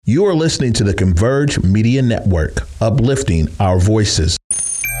You are listening to the Converge Media Network, uplifting our voices.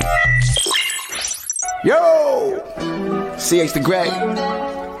 Yo! CH the Great.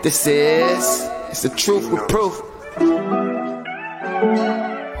 This is... It's the truth with proof.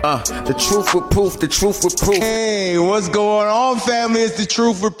 The truth with proof, the truth with proof. Hey, what's going on, family? It's the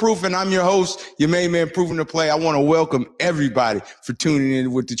truth with proof, and I'm your host, your main man, Proving to Play. I want to welcome everybody for tuning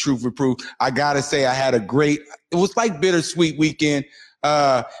in with the truth with proof. I gotta say, I had it was like bittersweet weekend.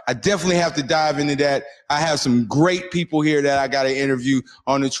 I definitely have to dive into that. I have some great people here that I got to interview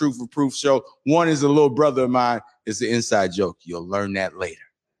on the Truth with Proof show. One is a little brother of mine. It's an inside joke. You'll learn that later.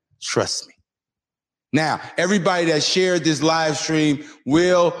 Trust me. Now, everybody that shared this live stream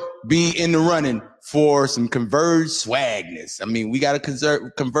will be in the running for some Converge swagness. I mean, we got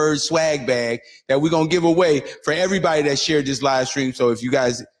a Converge swag bag that we're going to give away for everybody that shared this live stream. So if you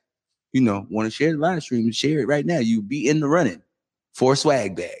guys, want to share the live stream, share it right now. You'll be in the running for a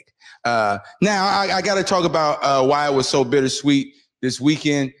swag bag. Now, I got to talk about why it was so bittersweet this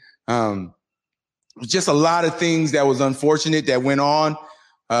weekend. Just a lot of things that was unfortunate that went on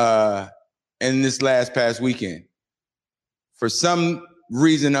in this past weekend. For some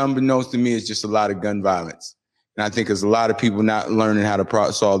reason, unbeknownst to me, it's just a lot of gun violence. And I think there's a lot of people not learning how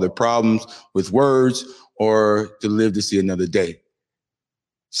to solve their problems with words or to live to see another day.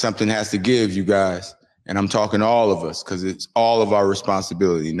 Something has to give, you guys. And I'm talking to all of us because it's all of our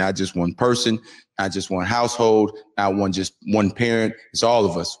responsibility, not just one person, not just one household, not just one parent. It's all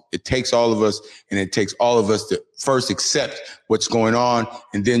of us. It takes all of us, and it takes all of us to first accept what's going on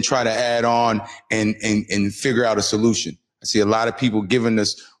and then try to add on and figure out a solution. I see a lot of people giving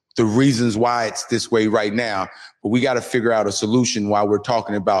us the reasons why it's this way right now, but we got to figure out a solution while we're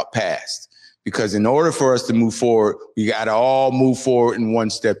talking about past. Because in order for us to move forward, we got to all move forward in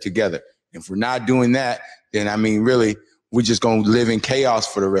one step together. If we're not doing that, then really, we're just going to live in chaos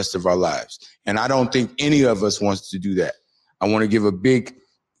for the rest of our lives. And I don't think any of us wants to do that. I want to give a big,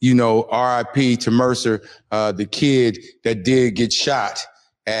 RIP to Mercer, the kid that did get shot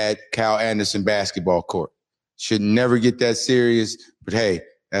at Cal Anderson basketball court. Should never get that serious, but hey,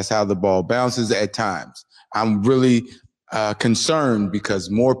 that's how the ball bounces at times. I'm really concerned because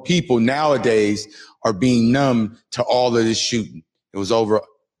more people nowadays are being numb to all of this shooting. It was over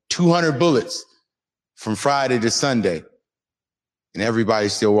 200 bullets from Friday to Sunday, and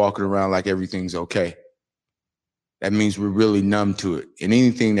everybody's still walking around like everything's okay. That means we're really numb to it. And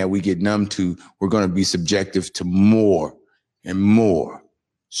anything that we get numb to, we're going to be subjective to more and more.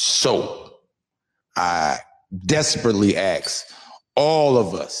 So I desperately ask all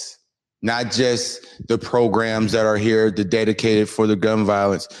of us, not just the programs that are here, the dedicated for the gun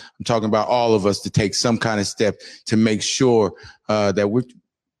violence. I'm talking about all of us to take some kind of step to make sure that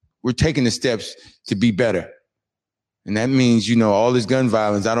we're taking the steps to be better. And that means, all this gun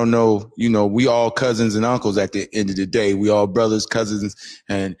violence, I don't know, we all cousins and uncles at the end of the day. We all brothers, cousins,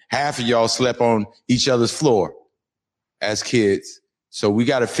 and half of y'all slept on each other's floor as kids. So we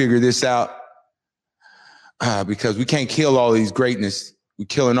got to figure this out because we can't kill all these greatness. We're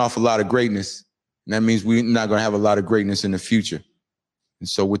killing off a lot of greatness. And that means we're not going to have a lot of greatness in the future. And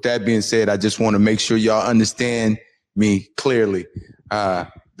so with that being said, I just want to make sure y'all understand me clearly.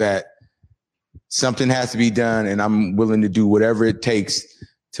 That something has to be done, and I'm willing to do whatever it takes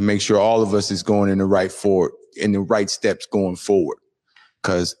to make sure all of us is going in the right steps going forward.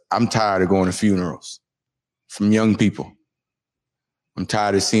 Because I'm tired of going to funerals from young people. I'm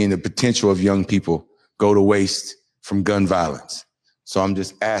tired of seeing the potential of young people go to waste from gun violence. So I'm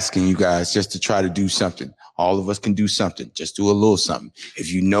just asking you guys just to try to do something. All of us can do something. Just do a little something. If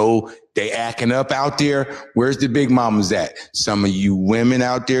they acting up out there, where's the big mamas at? Some of you women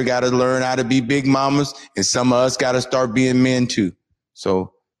out there got to learn how to be big mamas, and some of us got to start being men too.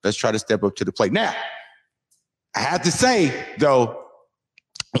 So let's try to step up to the plate. Now, I have to say, though,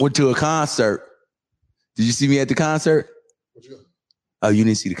 I went to a concert. Did you see me at the concert? Oh, you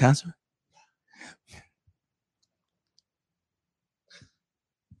didn't see the concert?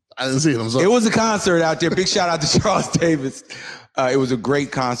 I didn't see it. I'm sorry. It was a concert out there. Big shout out to Charles Davis. It was a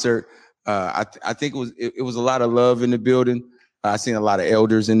great concert. I think it was a lot of love in the building. I seen a lot of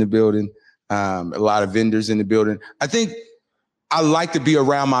elders in the building, a lot of vendors in the building. I think I like to be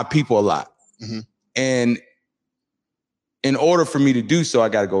around my people a lot. Mm-hmm. And in order for me to do so, I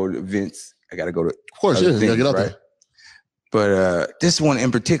got to go to events. I got to go to, of course, yeah, things, get out right? there. But this one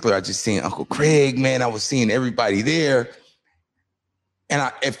in particular, I just seen Uncle Craig, man. I was seeing everybody there. And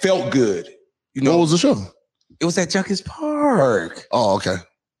it felt good. What was the show? It was at Junkins Park. Oh, okay.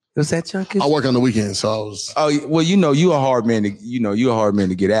 It was at Junkins. I work on the weekends, so I was. Oh, well, you're a hard man to, you're a hard man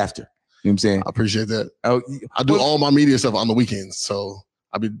to get after. You know what I'm saying? I appreciate that. Oh, I do all my media stuff on the weekends, so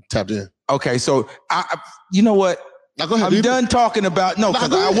I'll be tapped in. Okay, so you know what? Now, go ahead. I'm done talking about because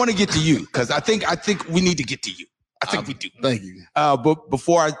go I ahead. want to get to you because I think we need to get to you. I think we do. Thank you. But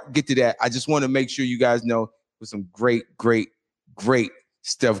before I get to that, I just want to make sure you guys know there's some great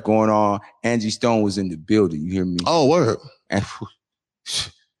stuff going on. Angie Stone was in the building. You hear me? Oh, word. And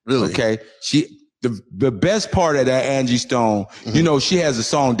Really? okay, the best part of that Angie Stone, you know, she has a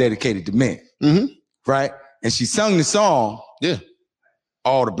song dedicated to men, right? And she sung the song. Yeah.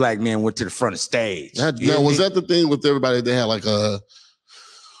 All the black men went to the front of stage. Now, was that the thing with everybody? They had like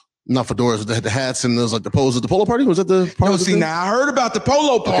not fedoras, they had the hats and there was like the poses. The polo party, was that the part? No, see, now I heard about the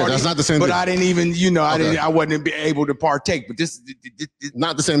polo party. Okay, that's not the same but thing. I didn't even, you know, Okay. I wasn't able to partake. But this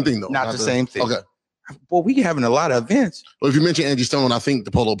Not the same thing though. not the same thing. Okay. Well, we having a lot of events. Well, if you mention Angie Stone, I think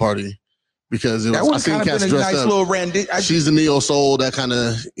the polo party because it That was. I would seen kind of cats been a dressed nice up. little rendition. She's the neo soul, that kind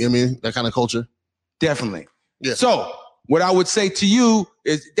of. You know what I mean, that kind of culture. Definitely. Yeah. So what I would say to you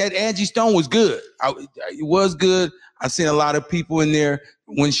is that Angie Stone was good. It was good. I've seen a lot of people in there.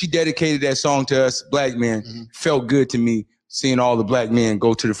 When she dedicated that song to us black men, felt good to me seeing all the black men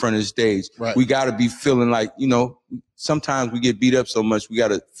go to the front of the stage. Right. We got to be feeling like, you know, sometimes we get beat up so much, we got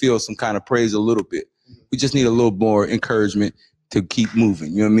to feel some kind of praise a little bit. We just need a little more encouragement to keep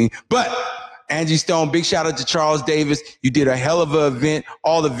moving. You know what I mean? But Angie Stone, big shout out to Charles Davis. You did a hell of an event.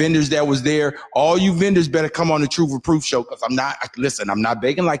 All the vendors that was there, all you vendors better come on the Truth or Proof show because I'm not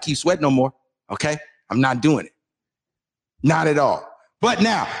begging like Keith Sweat no more. Okay? I'm not doing it. Not at all. But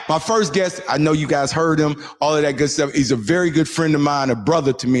now, my first guest, I know you guys heard him, all of that good stuff. He's a very good friend of mine, a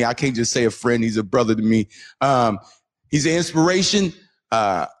brother to me. I can't just say a friend. He's a brother to me. He's an inspiration,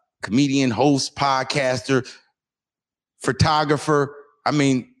 comedian, host, podcaster, photographer. I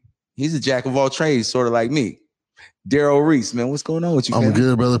mean, he's a jack of all trades, sort of like me. Daryl Reese, man, what's going on with you, I'm man?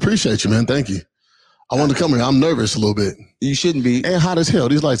 good, brother. Appreciate you, man. Thank you. I wanted to come here. I'm nervous a little bit. You shouldn't be. And hot as hell.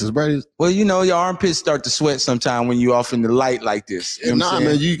 These lights is bright. Well, you know, your armpits start to sweat sometime when you off in the light like this. You know what I'm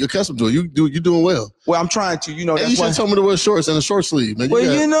saying? Man, you accustomed to it. You doing well. Well, I'm trying to, you know, And that's you should why. have told me to wear shorts and a short sleeve, man. Well,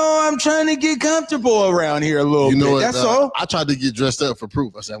 you know, I'm trying to get comfortable around here a little you know bit. what? That's all. I tried to get dressed up for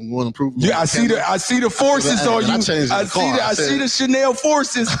proof. I said, I'm going to prove. Yeah, I see the forces I on you. changed the car. I see the Chanel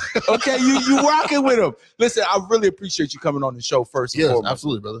forces. Okay, you rocking with them. Listen, I really appreciate you coming on the show first and Yes, foremost.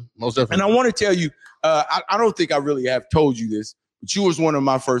 absolutely, brother. Most definitely. And I want to tell you, I don't think I really have told you this, but you was one of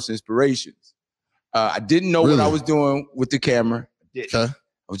my first inspirations. I didn't know what Really? I was doing with the camera. Okay. I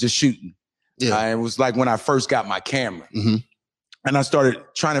was just shooting. Yeah. It was like when I first got my camera. Mhm. And I started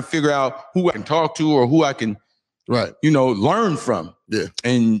trying to figure out who I can talk to or who I can, Right. you know, learn from. Yeah.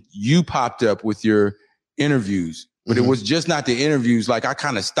 And you popped up with your interviews, but it Mhm. was just not the interviews. Like I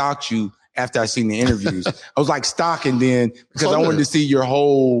kind of stalked you after I seen the interviews. I was like stalking then because So I wanted good. to see your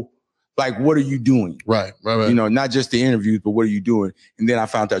whole, like, what are you doing? Right. You know, not just the interviews, but what are you doing? And then I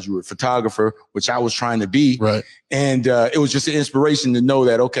found out you were a photographer, which I was trying to be. Right. And it was just an inspiration to know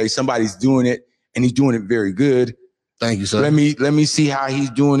that, okay, somebody's doing it and he's doing it very good. Thank you, sir. Let me see how he's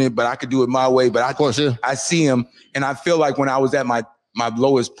doing it, but I could do it my way. But Of course, yeah. I see him, and I feel like when I was at my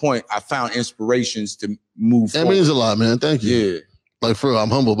lowest point, I found inspirations to move That forward. means a lot, man. Thank you. Yeah. Like, for real, I'm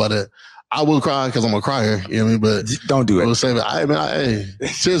humbled by that. I will cry because I'm a crier, you know what I mean? But Don't do we'll it. save it. Hey,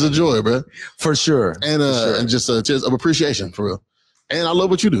 tears of joy, bro. For sure. And sure. and just tears of appreciation, for real. And I love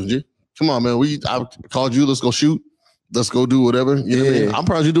what you do, G. Come on, man. I called you. Let's go shoot. Let's go do whatever. You know what I mean? Yeah. I'm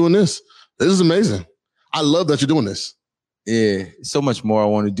proud you're doing this. This is amazing. I love that you're doing this. Yeah. So much more I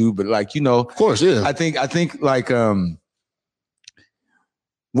want to do, but like, you know, Of course, yeah. I think like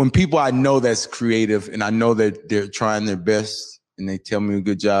when people I know that's creative and I know that they're trying their best and they tell me a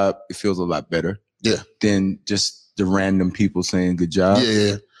good job, it feels a lot better. Yeah. Than just the random people saying good job.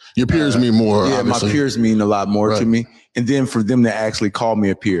 Yeah. Your peers mean more. Yeah, obviously. my peers mean a lot more to Right. me. And then for them to actually call me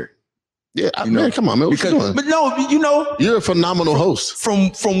a peer. Yeah, You know, man, come on, man. What you doing? But no, you know, You're a phenomenal host.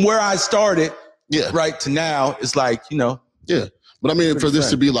 from where I started, Yeah. right to now, it's like, you know, Yeah. But I mean, Pretty for this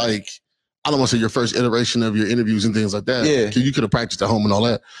frank. to be like, I don't want to say your first iteration of your interviews and things like that. Yeah. 'Cause you could have practiced at home and all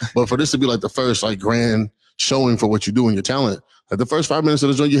that. But for this to be like the first like grand showing for what you do and your talent, like the first 5 minutes of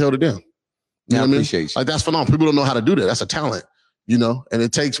the joint, you held it down. You I know what I mean? appreciate you. Like that's phenomenal. People don't know how to do that. That's a talent, you know? And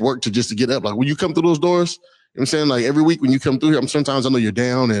it takes work to just to get up. Like when you come through those doors, you know what I'm saying? Like every week when you come through here, sometimes I know you're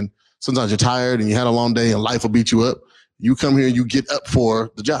down and sometimes you're tired and you had a long day and life will beat you up. You come here and you get up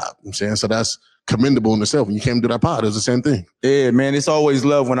for the job. You know what I'm saying? So that's commendable in itself. When you came to that pod, it was the same thing. Yeah, man, it's always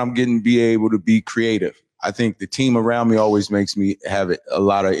love when I'm getting be able to be creative. I think the team around me always makes me have a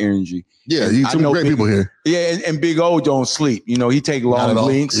lot of energy. Yeah, you some great people here. Yeah, and Big O don't sleep. You know, he take long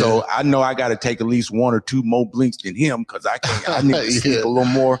blinks, so I know I got to take at least 1 or 2 more blinks than him because I need to sleep a little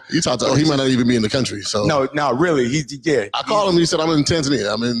more. You talked to he might not even be in the country. So no, really, I called him. He said, "I'm in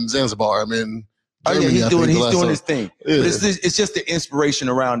Tanzania. I'm in Zanzibar. I'm in." Germany, he's doing his thing. Yeah. But it's just the inspiration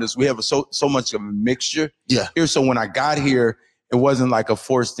around us. We have so much of a mixture. Yeah. Here, so when I got here, it wasn't like a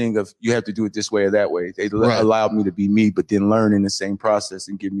forced thing of you have to do it this way or that way. They allowed me to be me, but then learn in the same process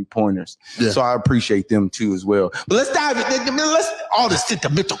and give me pointers. Yeah. So I appreciate them too as well. But let's dive in. Let's all this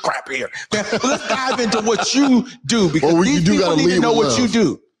sentimental crap here. But let's dive into what you do because these people need to know what you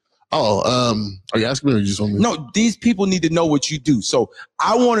do. Oh, are you asking me or you just want me? No, these people need to know what you do. So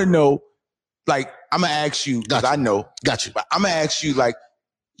I want to know. Like, I'm going to ask you, because I know. Got you. But I'm going to ask you, like,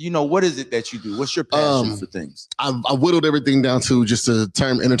 what is it that you do? What's your passion for things? I've whittled everything down to just the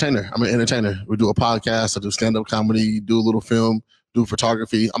term entertainer. I'm an entertainer. We do a podcast. I do stand-up comedy, do a little film, do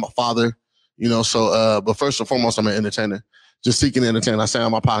photography. I'm a father, so, but first and foremost, I'm an entertainer. Just seeking to entertain. I say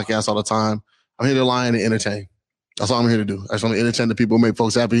on my podcast all the time, I'm here to lie and entertain. That's all I'm here to do. I just want to entertain the people, make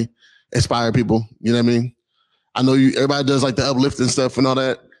folks happy, inspire people. You know what I mean? I know everybody does like the uplifting stuff and all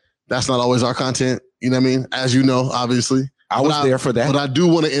that. That's not always our content, you know what I mean? As you know, obviously. I was there for that. But I do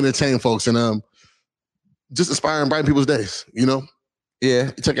want to entertain folks and just inspire and brighten people's days, Yeah.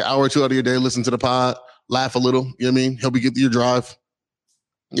 You take an hour or 2 out of your day, listen to the pod, laugh a little, you know what I mean? Help you get through your drive.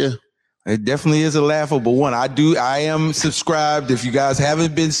 Yeah. It definitely is a laughable one. I am subscribed. If you guys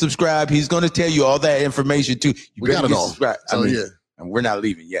haven't been subscribed, he's going to tell you all that information too. You got it all. Subscribed. So, yeah. And we're not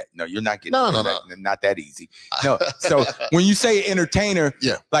leaving yet. No, you're not getting No. Not that easy. No. So when you say entertainer,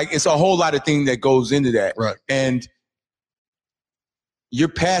 like it's a whole lot of things that goes into that. Right. And you're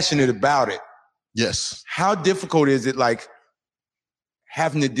passionate about it. Yes. How difficult is it like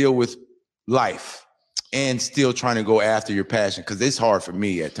having to deal with life and still trying to go after your passion? Because it's hard for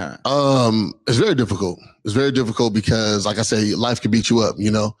me at times. It's very difficult. It's very difficult because, like I say, life can beat you up,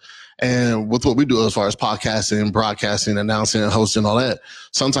 And with what we do as far as podcasting, broadcasting, announcing, hosting, all that,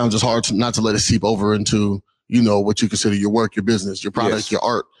 sometimes it's hard not to let it seep over into, what you consider your work, your business, your product, your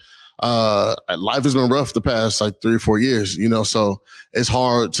art. Life has been rough the past like 3 or 4 years, so it's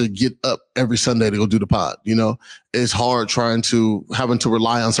hard to get up every Sunday to go do the pod, It's hard having to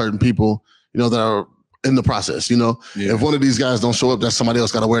rely on certain people, that are in the process, If one of these guys don't show up, that's somebody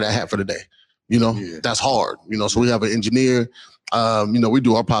else got to wear that hat for the day. That's hard, so we have an engineer. We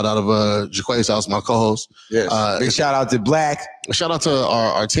do our pod out of Jaquay's house, my co-host. Yes. Big shout out to Black. Shout out to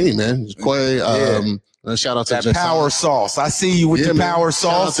our team, man. Jaquay, shout out to that Power Sauce. I see you with the Power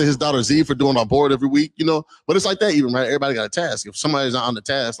Sauce. Shout out to his daughter Z for doing our board every week, But it's like that even, right? Everybody got a task. If somebody's not on the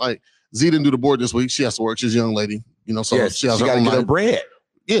task, like Z didn't do the board this week, she has to work. She's a young lady, so she has got to get her bread.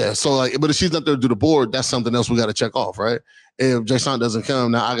 Yeah, so but if she's not there to do the board, that's something else we got to check off, right? If Jason doesn't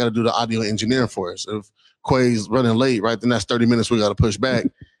come, now I got to do the audio engineering for us. If Quay's running late, right, then that's 30 minutes we got to push back.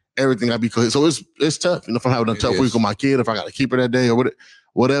 Everything got to be cohesive. So it's tough. If I'm having a tough week with my kid, if I got to keep her that day or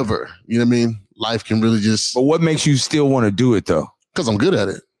whatever, you know what I mean? Life can really just. But what makes you still want to do it though? Because I'm good at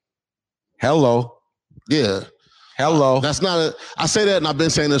it. Hello. Yeah. Hello. That's not I say that, and I've been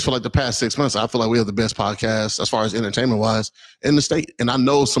saying this for like the past 6 months. I feel like we have the best podcast as far as entertainment wise in the state. And I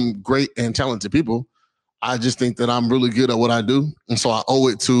know some great and talented people. I just think that I'm really good at what I do. And so I owe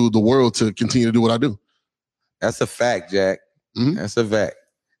it to the world to continue to do what I do. That's a fact, Jack. Mm-hmm. That's a fact.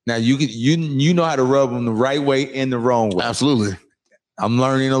 Now you know how to rub them the right way and the wrong way. Absolutely. I'm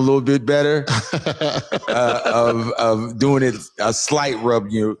learning a little bit better of doing it a slight rub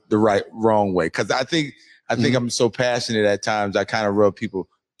you the wrong way. Because I think I'm so passionate at times I kind of rub people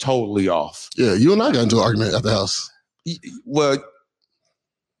totally off. Yeah, you and I got into an argument at the house. Well,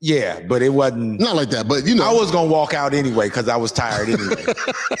 yeah, but it wasn't not like that. But I was gonna walk out anyway because I was tired anyway.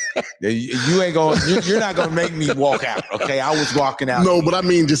 You're not gonna make me walk out. Okay, I was walking out. No, but I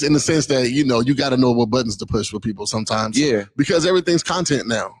mean just in the sense that you got to know what buttons to push for people sometimes. Yeah, because everything's content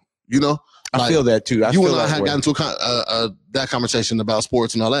now. I feel that too. You and I had gotten into that conversation about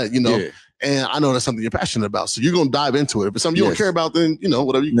sports and all that. Yeah. And I know that's something you're passionate about, so you're gonna dive into it. If it's something you don't care about, then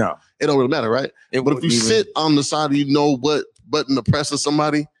whatever. It don't really matter, right? But if you sit on the side, what button to press to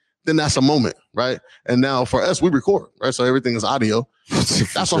somebody, then that's a moment, right? And now for us, we record, right? So everything is audio.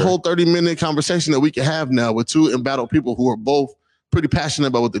 That's a whole 30-minute conversation that we can have now with two embattled people who are both pretty passionate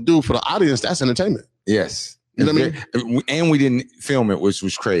about what they do. For the audience, that's entertainment. Yes. You know what I mean? And we didn't film it, which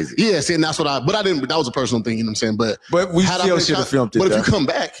was crazy. Yeah, see, and that's what I didn't, that was a personal thing, you know what I'm saying? But we still should have filmed it. But if you come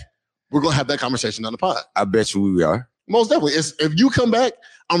back, we're going to have that conversation on the pod. I bet you we are. Most definitely. If you come back,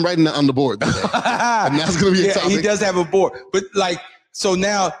 I'm writing that on the board today. And that's going to be a topic. He does have a board. But so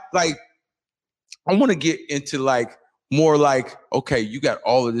now, I want to get into like more like, okay, you got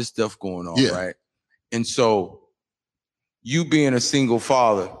all of this stuff going on, right? And so you being a single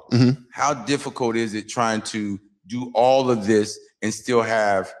father, how difficult is it trying to do all of this and still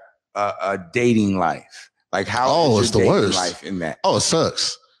have a dating life? Like how is your dating life in that? Oh, it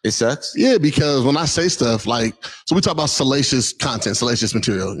sucks. It sucks? Yeah, because when I say stuff like, so we talk about salacious content, salacious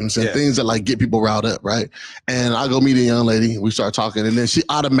material, you know what I'm saying? Things that like get people riled up, right? And I go meet a young lady, we start talking, and then she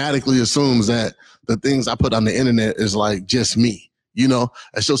automatically assumes that the things I put on the internet is like just me, you know?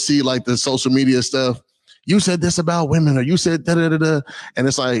 And she'll see like the social media stuff. You said this about women, or you said da-da-da-da. And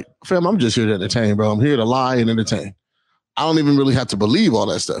it's like, fam, I'm just here to entertain, bro. I'm here to lie and entertain. I don't even really have to believe all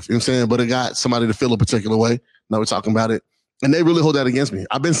that stuff, you know what I'm saying? But it got somebody to feel a particular way. Now we're talking about it. And they really hold that against me.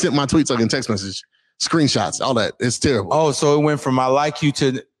 I've been sent my tweets like in text message, screenshots, all that. It's terrible. Oh, so it went from I like you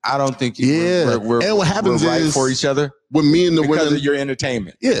to I don't think you. We're, and what happens right is for each other when me and the because women, of your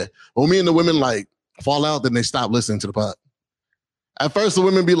entertainment. Yeah, when me and the women like fall out, then they stop listening to the pod. At first, the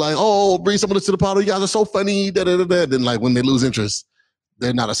women be like, "Oh, bring someone to the pod. You guys are so funny." Da, da, da, da. Then, like when they lose interest,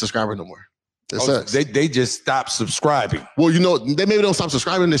 they're not a subscriber no more. It sucks. They just stop subscribing. Well, you know, they maybe don't stop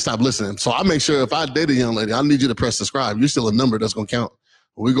subscribing, they stop listening. So I make sure if I date a young lady, I need you to press subscribe. You're still a number that's gonna count.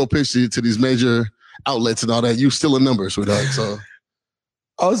 When we go pitch you to these major outlets and all that, you still a number, sweetheart. So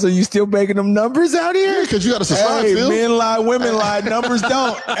oh, so you still making them numbers out here? Yeah, because you gotta subscribe. Hey, men lie, women lie, numbers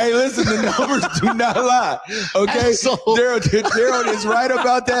don't. Hey, listen, the numbers do not lie. Okay? So, Daryl is right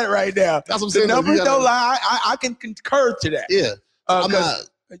about that right now. That's what I'm saying. The numbers don't lie. I can concur to that. Yeah. I'm not,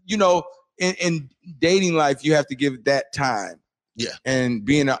 you know, in dating life, you have to give that time. Yeah. And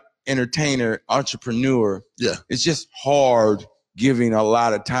being an entertainer, entrepreneur, yeah, it's just hard giving a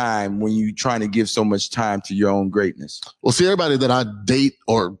lot of time when you're trying to give so much time to your own greatness. Well, see, everybody that I date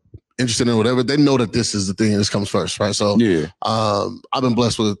or interested in whatever, they know that this is the thing. This comes first, right? So yeah, I've been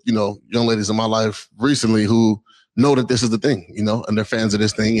blessed with, you know, young ladies in my life recently who know that this is the thing, you know, and they're fans of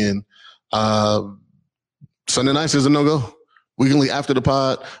this thing. And Sunday nights is a no-go. Weekly after the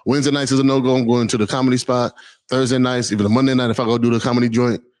pod. Wednesday nights is a no-go. I'm going to the comedy spot. Thursday nights, even a Monday night if I go do the comedy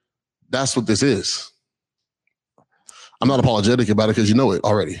joint. That's what this is. I'm not apologetic about it because you know it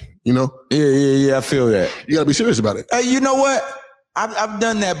already, you know? Yeah, I feel that. You got to be serious about it. You know what? I've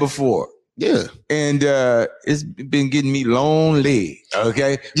done that before. Yeah. And it's been getting me lonely,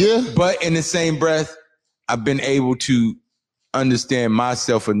 okay? Yeah. But in the same breath, I've been able to understand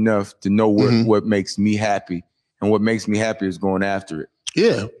myself enough to know what makes me happy. And what makes me happy is going after it.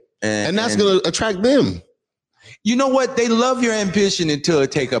 Yeah. And that's going to attract them. You know what? They love your ambition until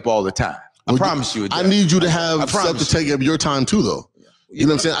it take up all the time. I promise you. I need you to have stuff to take up your time too, though. You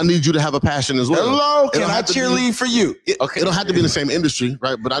know what I'm saying? I need you to have a passion as well. Hello, can I cheerlead for you? Okay. It don't have to be in the same industry,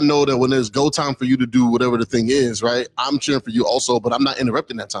 right? But I know that when there's go time for you to do whatever the thing is, right? I'm cheering for you also, but I'm not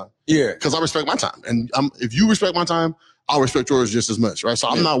interrupting that time. Yeah. Because I respect my time. And if you respect my time, I'll respect yours just as much, right? So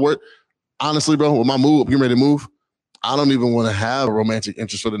I'm not worried. Honestly, bro, with my move, getting ready to move, I don't even want to have a romantic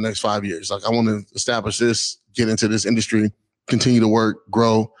interest for the next 5 years. Like, I want to establish this, get into this industry, continue to work,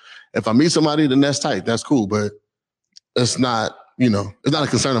 grow. If I meet somebody, then that's tight. That's cool. But it's not, you know, it's not a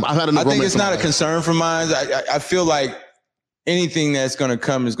concern. I've had enough. I think it's not a concern for mine. I feel like anything that's going to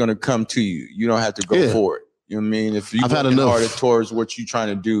come is going to come to you. You don't have to go for it. You know what I mean? If you work hard towards what you're trying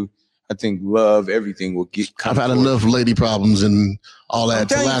to do, I think love, everything will get. I've had enough lady problems and all that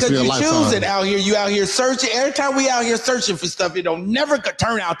to last me a lifetime. You choose it out here. You out here searching. Every time we out here searching for stuff, it don't never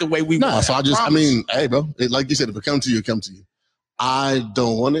turn out the way we want. So I mean, hey, bro, like you said, if it comes to you, it comes to you. I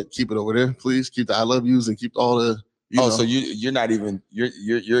don't want it. Keep it over there, please. Keep the I love yous and keep all the. So you're not even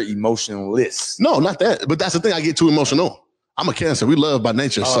you're emotionless. No, not that. But that's the thing. I get too emotional. I'm a Cancer. We love by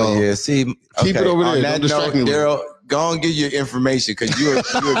nature. So yeah. See, keep it over there. Don't distract me. Daryl, go and get your information because you're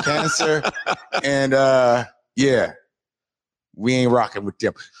a Cancer, and yeah, we ain't rocking with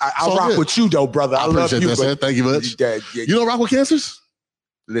them. I'll rock with you though, brother. I love you. That, Thank you much. You don't rock with Cancers?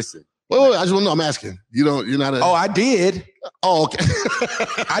 Listen. Wait, I just want to know. I'm asking. You're not a. Oh, I did. Oh, okay.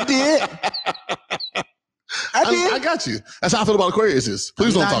 I did. I got you. That's how I feel about Aquariuses.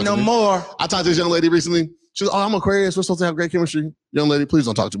 Please don't talk to me. No more. I talked to this young lady recently. She was, I'm Aquarius. We're supposed to have great chemistry. Young lady, please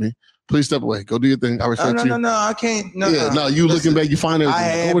don't talk to me. Please step away. Go do your thing. I respect you. No, I can't. No, you looking back, you find everything. I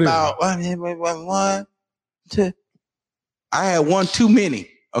had about one, two. I had one too many.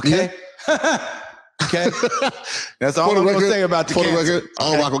 Okay. Yeah. Okay. That's all I'm going to say about the Cancer. For the record,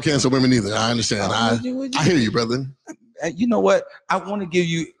 I don't rock with Cancer women either. I understand. I hear you, brother. You know what? I want to give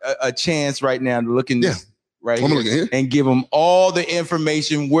you a chance right now to look in this here and give them all the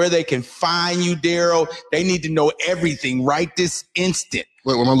information where they can find you, Daryl. They need to know everything right this instant.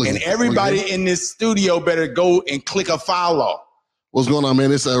 Wait, where am I looking? And everybody in this studio better go and click a follow. What's going on,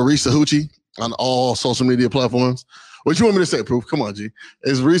 man? It's Reese the Hoochie. on all social media platforms. What you want me to say, Proof? Come on, G.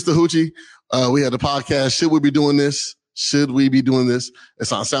 It's Reese the Hoochie. We had the podcast, Should We Be Doing This? Should We Be Doing This?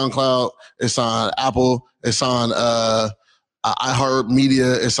 It's on SoundCloud. It's on Apple. It's on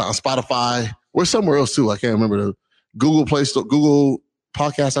iHeartMedia. It's on Spotify. We're somewhere else, too. I can't remember the Google Play Store, Google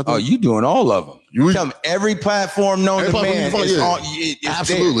Podcast, I think. Oh, you doing all of them. You tell them every platform known to man is on.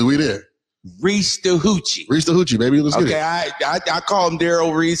 Absolutely, we there. Reese the Hoochie. Reese the Hoochie, baby. Let's get it. I call him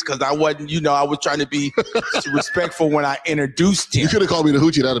Daryl Reese because I wasn't, I was trying to be respectful when I introduced him. You could have called me the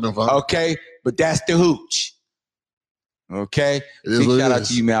Hoochie. That'd have been fun. Okay, but that's the Hooch. Okay? Big shout out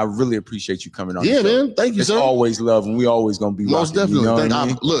to you, man. I really appreciate you coming on. Yeah, man. Thank you, sir. It's always love, and we always going to be most rocking,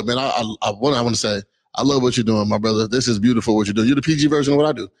 definitely. Look, man, I want to say, I love what you're doing, my brother. This is beautiful what you're doing. You're the PG version of what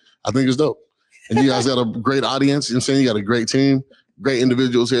I do. I think it's dope. And you guys got a great audience. You know what I'm saying? You got a great team, great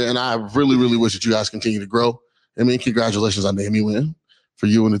individuals here. And I really, really wish that you guys continue to grow. I mean, congratulations on the Emmy win for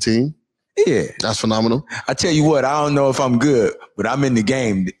you and the team. Yeah. That's phenomenal. I tell you what, I don't know if I'm good, but I'm in the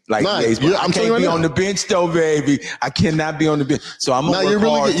game. Like, nice. I can't be on the bench though, baby. I cannot be on the bench. So I'm going to work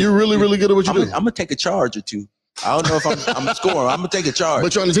hard. You're really, really good at what you do. I'm going to take a charge or two. I don't know if I'm scoring. I'm going to take a charge.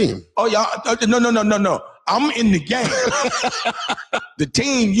 But you're on the team. Oh, y'all. No. I'm in the game. The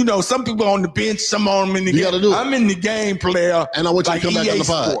team, some people on the bench, some on them in the game. Gotta do it. I'm in the game, player. And I want you to come back on the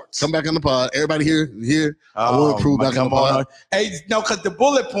pod. Sports. Come back on the pod. Everybody here. I want to prove back on the pod. Hey, no, because the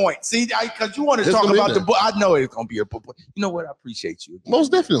bullet point. See, because you want to talk about the bullet. I know it's going to be a bullet point. You know what? I appreciate you.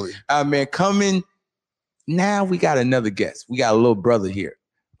 Most definitely. Man, coming. Now we got another guest. We got a little brother here.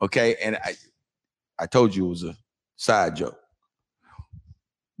 Okay. And I told you it was a side joke.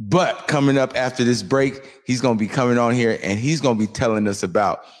 But coming up after this break, he's going to be coming on here and he's going to be telling us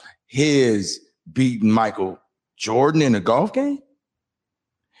about his beating Michael Jordan in a golf game.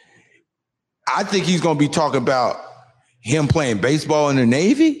 I think he's going to be talking about him playing baseball in the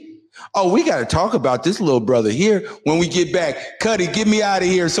Navy. Oh, we got to talk about this little brother here when we get back. Cuddy, get me out of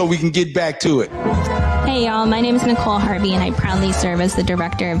here so we can get back to it. Hey y'all, my name is Nicole Harvey and I proudly serve as the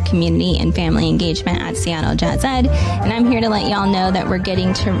Director of Community and Family Engagement at Seattle Jazz Ed. And I'm here to let y'all know that we're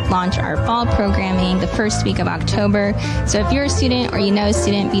getting to launch our fall programming the first week of October. So if you're a student or you know a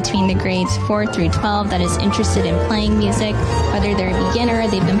student between the grades 4 through 12 that is interested in playing music, whether they're a beginner or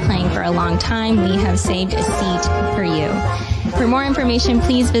they've been playing for a long time, we have saved a seat for you. For more information,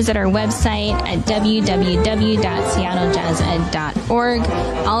 please visit our website at www.seattlejazzed.org.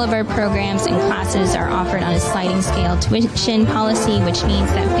 All of our programs and classes are offered on a sliding scale tuition policy, which means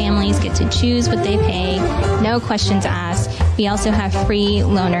that families get to choose what they pay, no questions asked. We also have free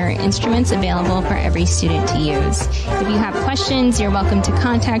loaner instruments available for every student to use. If you have questions, you're welcome to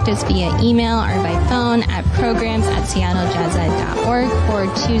contact us via email or by phone at programs@seattlejazzed.org or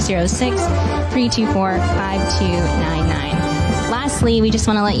 206-324-5299. Lastly, we just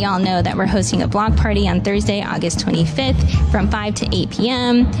want to let y'all know that we're hosting a block party on Thursday, August 25th from 5 to 8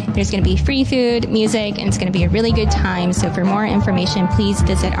 p.m. There's going to be free food, music, and it's going to be a really good time. So for more information, please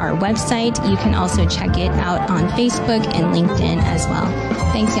visit our website. You can also check it out on Facebook and LinkedIn as well.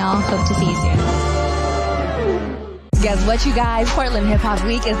 Thanks, y'all. Hope to see you soon. Guess what, you guys? Portland Hip Hop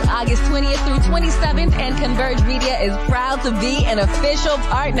Week is August 20th through 27th, and Converge Media is proud to be an official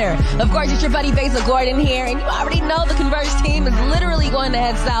partner. Of course, it's your buddy Besa Gordon here, and you already know the Converge team is literally going to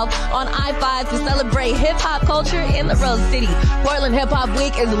head south on I-5 to celebrate hip-hop culture in the Rose City. Portland Hip Hop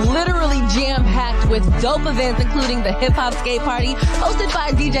Week is literally jam-packed with dope events, including the Hip Hop Skate Party, hosted by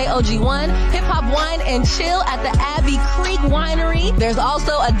DJ OG1, Hip Hop Wine and Chill at the Abbey Creek Winery. There's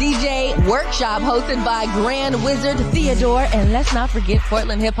also a DJ workshop hosted by Grand Wizard Theodore, and let's not forget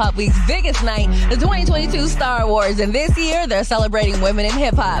Portland Hip Hop Week's biggest night, the 2022 Star Wars, and this year they're celebrating women in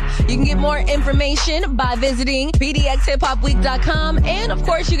hip hop. You can get more information by visiting pdxhiphopweek.com, and of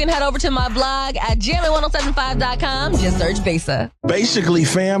course you can head over to my blog at jammin1075.com. Just search Besa. Basically,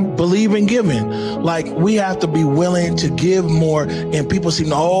 fam, believe in giving. Like, we have to be willing to give more, and people seem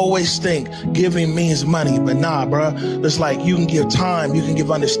to always think giving means money, but nah, bruh. It's like you can give time, you can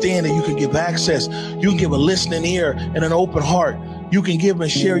give understanding, you can give access, you can give a listening ear and an open heart. You can give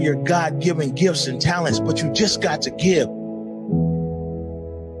and share your God-given gifts and talents, but you just got to give.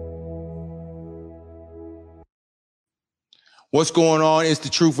 What's going on? It's The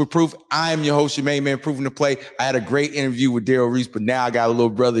Truth with Proof. I am your host, your main man, Proving the Play. I had a great interview with Daryl Reese, but now I got a little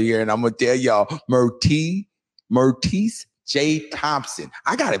brother here, and I'm going to tell y'all, Mertice J. Thompson.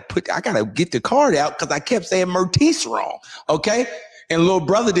 I gotta get the card out because I kept saying Mertice wrong, okay? And little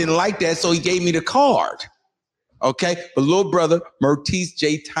brother didn't like that, so he gave me the card. Okay, but little brother Mertice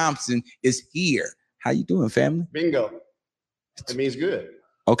J. Thompson is here. How you doing, family? Bingo. It means good.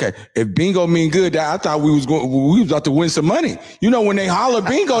 Okay, if bingo mean good, I thought we was about to win some money. You know, when they holler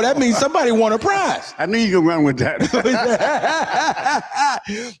bingo, that means somebody won a prize. I knew you could run with that.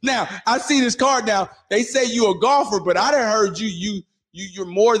 Now, I see this card now. They say you a golfer, but I done heard you're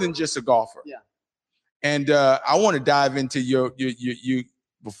more than just a golfer. Yeah. And I want to dive into you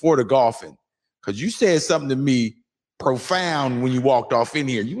before the golfing, because you said something to me profound when you walked off in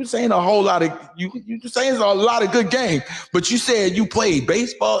here. You were saying a whole lot of you were saying a lot of good game, but you said you played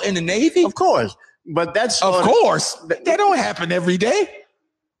baseball in the Navy. Of course, but that's of course that don't happen every day.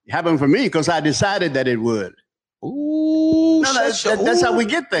 It happened for me because I decided that it would. Ooh, no, that's how we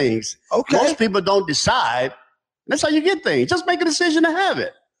get things. Okay, most people don't decide. That's how you get things. Just make a decision to have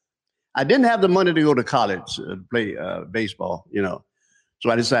it. I didn't have the money to go to college to play baseball, you know,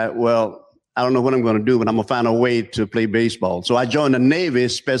 so I decided, well, I don't know what I'm going to do, but I'm going to find a way to play baseball. So I joined the Navy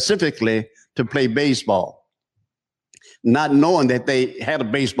specifically to play baseball, not knowing that they had a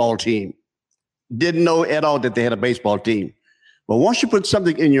baseball team. Didn't know at all that they had a baseball team. But once you put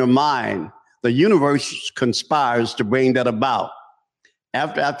something in your mind, the universe conspires to bring that about.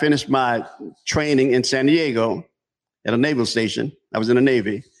 After I finished my training in San Diego at a naval station, I was in the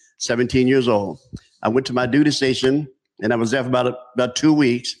Navy, 17 years old. I went to my duty station, and I was there for about 2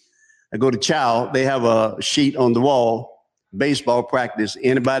 weeks. I go to Chow. They have a sheet on the wall, baseball practice.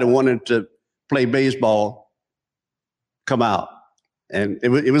 Anybody wanted to play baseball, come out. And it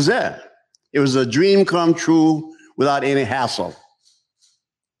was there. It was a dream come true without any hassle.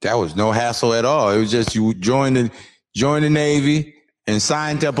 That was no hassle at all. It was just you joined the Navy and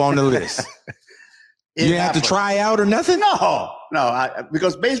signed up on the list. You didn't have to try out or nothing? No,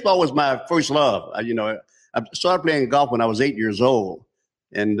 because baseball was my first love. I started playing golf when I was 8 years old.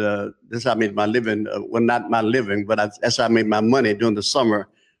 And this is how I made my living. Well, not my living, but that's how I made my money during the summer,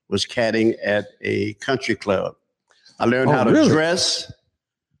 was caddying at a country club. I learned how to dress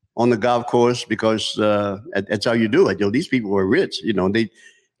on the golf course because that's how you do it. You know, these people were rich. You know,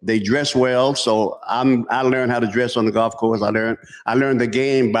 they dress well. So I learned how to dress on the golf course. I learned the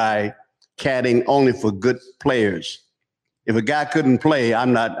game by caddying only for good players. If a guy couldn't play,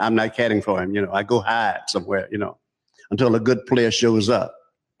 I'm not caddying for him. You know, I go hide somewhere. You know, until a good player shows up.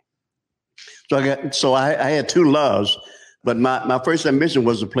 So I had two loves, but my first ambition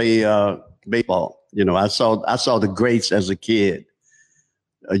was to play baseball. You know, I saw the greats as a kid.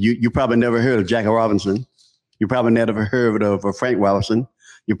 You probably never heard of Jackie Robinson. You probably never heard of Frank Robinson.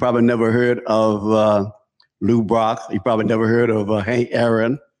 You probably never heard of Lou Brock. You probably never heard of Hank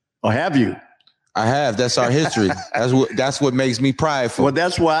Aaron, or have you? I have. That's our history. That's what makes me prideful. Well,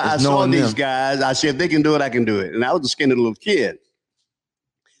 that's why I saw these guys. I said, if they can do it, I can do it. And I was a skinny little kid.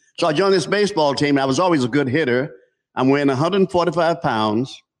 So I joined this baseball team. I was always a good hitter. I'm weighing 145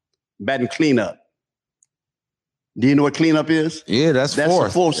 pounds, batting cleanup. Do you know what cleanup is? Yeah, that's the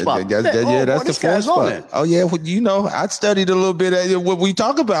fourth spot. That's the fourth spot. Oh, yeah. Well, you know, I studied a little bit of what we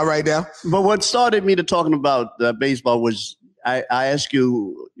talk about right now. But what started me to talking about baseball was I asked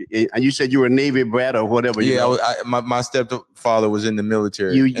you, and you said you were a Navy brat or whatever. Yeah, my stepfather was in the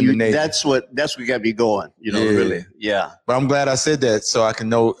military. In the Navy. That's what got me going. You know, really. Yeah. But I'm glad I said that so I can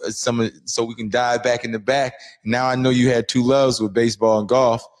know so we can dive back in the back. Now I know you had two loves with baseball and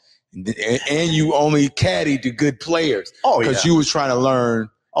golf, and you only caddied the good players. Oh, yeah. Because you was trying to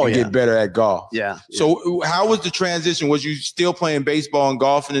learn. Get better at golf. Yeah. So how was the transition? Was you still playing baseball and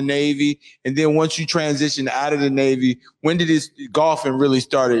golf in the Navy? And then once you transitioned out of the Navy, when did this golfing really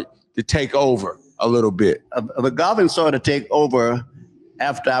started to take over a little bit? The golfing started to take over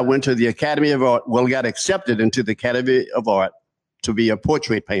after I went to the Academy of Art. Well, got accepted into the Academy of Art to be a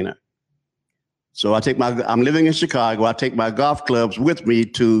portrait painter. So I'm living in Chicago. I take my golf clubs with me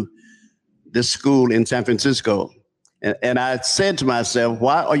to this school in San Francisco. And I said to myself,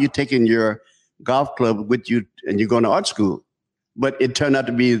 why are you taking your golf club with you and you're going to art school? But it turned out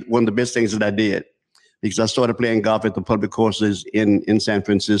to be one of the best things that I did, because I started playing golf at the public courses in San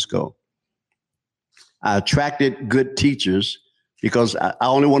Francisco. I attracted good teachers because I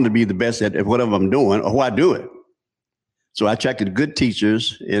only wanted to be the best at whatever I'm doing or why I do it. So I attracted good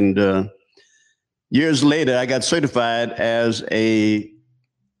teachers. And years later, I got certified as a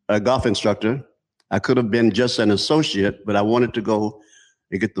golf instructor. I could have been just an associate, but I wanted to go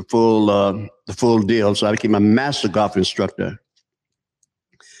and get the full deal. So I became a master golf instructor.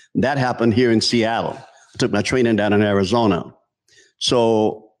 That happened here in Seattle. I took my training down in Arizona.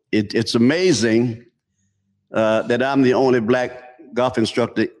 So it's amazing that I'm the only black golf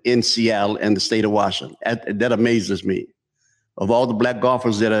instructor in Seattle and the state of Washington. That amazes me. Of all the black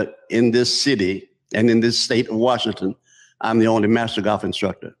golfers that are in this city and in this state of Washington, I'm the only master golf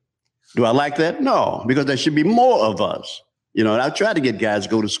instructor. Do I like that? No, because there should be more of us. You know, and I try to get guys to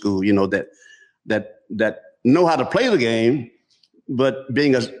go to school, you know, that know how to play the game, but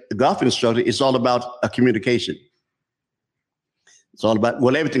being a golf instructor, it's all about a communication. It's all about,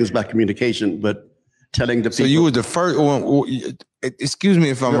 well, everything is about communication, but telling the people. So you were the first one, excuse me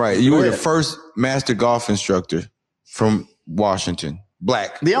if I'm right, you were the first master golf instructor from Washington,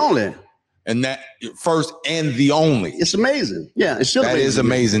 black. The only. And that first and the only. It's amazing. Yeah, it's still that amazing. is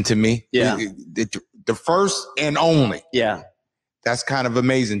amazing to me. Yeah. The first and only. Yeah. That's kind of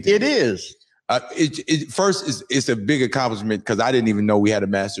amazing. It is. First, it's a big accomplishment because I didn't even know we had a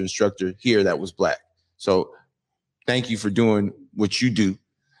master instructor here that was black. So thank you for doing what you do.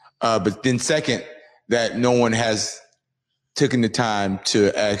 But then second, that no one has taken the time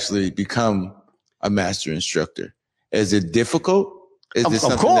to actually become a master instructor. Is it difficult?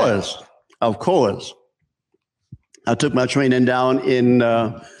 Of course. I took my training down in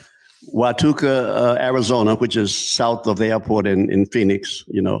Watuka, Arizona, which is south of the airport in Phoenix.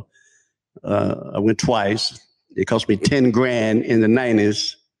 You know, I went twice. It cost me $10,000 in the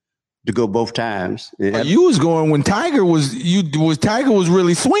 90s to go both times. You was going when Tiger was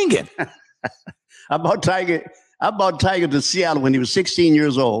really swinging. I bought Tiger to Seattle when he was 16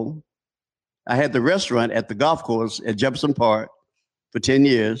 years old. I had the restaurant at the golf course at Jefferson Park for 10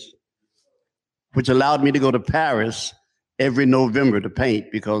 years, which allowed me to go to Paris every November to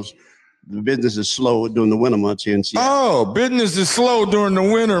paint because the business is slow during the winter months here in Seattle. Oh, business is slow during the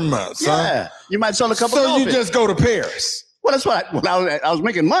winter months. Yeah, huh? You might sell a couple. So you just go to Paris. Well, that's what. I was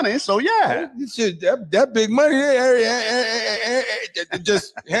making money, so yeah. That big money.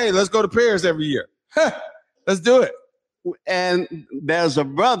 Just hey, let's go to Paris every year. Let's do it. And there's a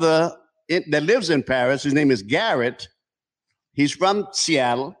brother that lives in Paris. His name is Garrett. He's from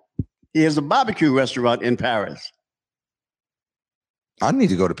Seattle. He has a barbecue restaurant in Paris. I need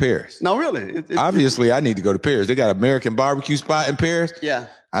to go to Paris. No, really. Obviously, I need to go to Paris. They got an American barbecue spot in Paris. Yeah.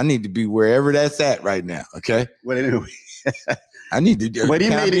 I need to be wherever that's at right now. Okay. Well, anyway. I need to do. But he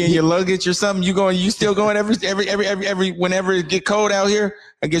made it in your luggage or something. You still going every whenever it get cold out here?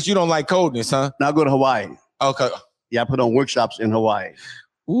 I guess you don't like coldness, huh? Now I go to Hawaii. Okay. Yeah, I put on workshops in Hawaii.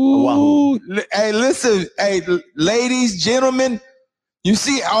 Ooh. Oahu. Hey, listen, hey, ladies, gentlemen, you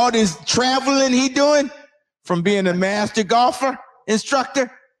see all this traveling he doing from being a master golfer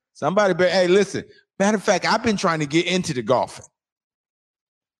instructor? Hey, listen. Matter of fact, I've been trying to get into the golfing.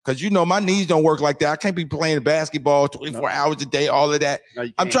 Because, you know, my knees don't work like that. I can't be playing basketball 24 hours a day, all of that. No,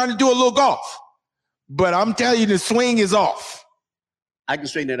 I'm trying to do a little golf. But I'm telling you, the swing is off. I can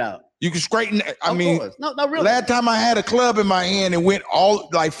straighten it out. You can straighten it. I mean, no, really. Last time I had a club in my hand and went all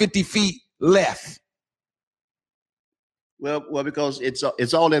like 50 feet left. Well, because it's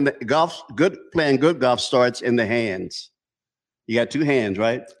all in the golf. Playing good golf starts in the hands. You got two hands,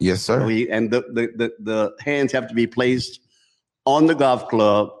 right? Yes, sir. So and the hands have to be placed on the golf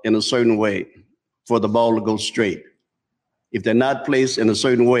club in a certain way for the ball to go straight. If they're not placed in a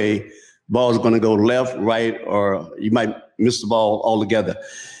certain way, ball's going to go left, right, or you might miss the ball altogether.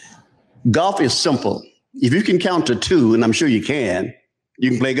 Golf is simple. If you can count to 2, and I'm sure you can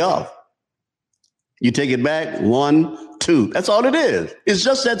play golf. You take it back, 1, 2. That's all it is. It's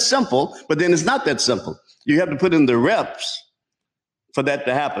just that simple, but then it's not that simple. You have to put in the reps for that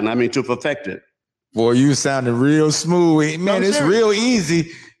to happen. I mean, to perfect it. Boy, you sounded real smooth. Man, it's real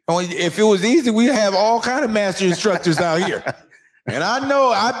easy. If it was easy, we'd have all kind of master instructors out here. And I know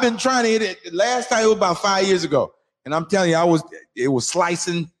I've been trying to hit it. Last time it was about 5 years ago. And I'm telling you, it was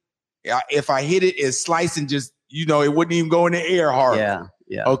slicing. If I hit it, it's slicing just, you know, it wouldn't even go in the air hard.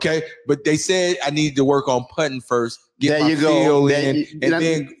 Yeah. Okay. But they said I needed to work on putting first, get my feel in, and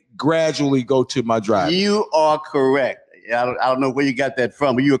then gradually go to my drive. You are correct. I don't know where you got that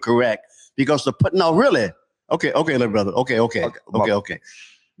from, but you are correct. Because the put, no, really. Okay, little brother. Okay.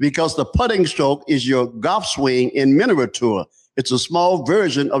 Because the putting stroke is your golf swing in miniature. It's a small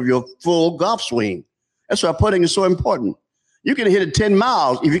version of your full golf swing. That's why putting is so important. You can hit it 10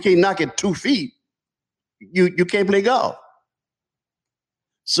 miles. If you can't knock it 2 feet, you can't play golf.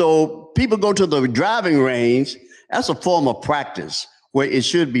 So people go to the driving range. That's a form of practice where it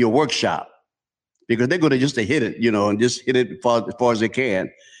should be a workshop because they're going to just hit it, you know, and just hit it as far as they can.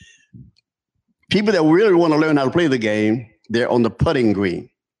 People that really want to learn how to play the game, they're on the putting green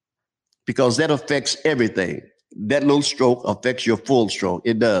because that affects everything. That little stroke affects your full stroke.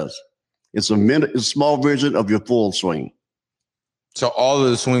 It does. It's a small version of your full swing. So all of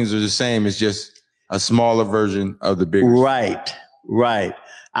the swings are the same. It's just a smaller version of the bigger. Right.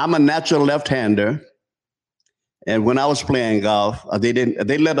 I'm a natural left-hander. And when I was playing golf, they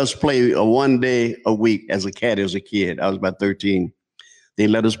let us play 1 day a week as a kid. I was about 13. They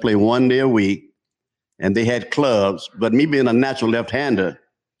let us play 1 day a week. and they had clubs. But me being a natural left-hander,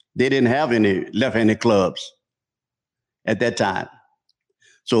 they didn't have any left-handed clubs at that time.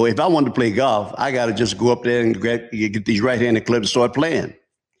 So if I wanted to play golf, I got to just go up there and get these right-handed clubs and start playing.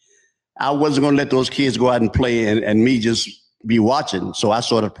 I wasn't going to let those kids go out and play and me just be watching. So I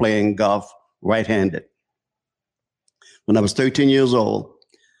started playing golf right-handed when I was 13 years old.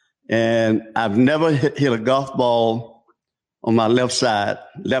 And I've never hit a golf ball on my left side,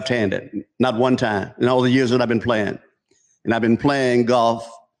 left-handed, not one time in all the years that I've been playing. And I've been playing golf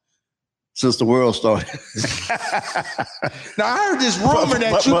since the world started. Now, I heard this rumor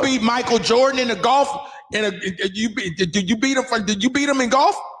that you beat Michael Jordan in the golf. Did you beat him in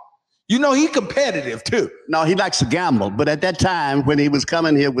golf? You know, he's competitive, too. No, he likes to gamble. But at that time, when he was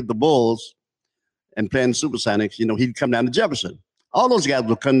coming here with the Bulls and playing Supersonics, you know, he'd come down to Jefferson. All those guys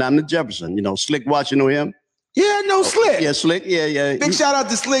would come down to Jefferson. You know, Slick Watts, you know him? Yeah, no, Slick. Yeah, Slick. Yeah. Big shout out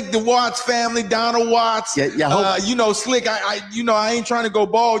to Slick, the Watts family, Donald Watts. Yeah. You know, Slick, I ain't trying to go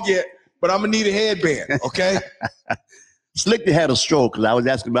bald yet, but I'm going to need a headband, okay? Slick had a stroke, because I was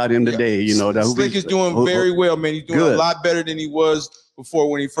asking about him today. You know, Slick is doing very well, man. He's doing good. A lot better than he was before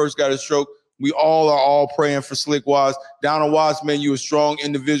when he first got his stroke. We all are praying for Slick Watts. Donald Watts, man, you a strong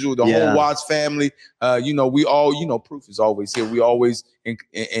individual. The whole Watts family. You know, we all, you know, Proof is always here. We always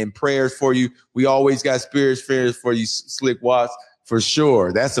in prayers for you. We always got spirits for you, Slick Watts, for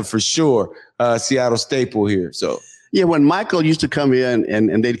sure. That's a for sure Seattle staple here. So yeah, when Michael used to come here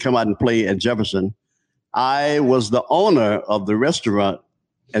and they'd come out and play at Jefferson, I was the owner of the restaurant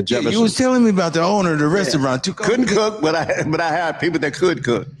at Jefferson. You was telling me about the owner of the restaurant too. Couldn't cook, but I hired people that could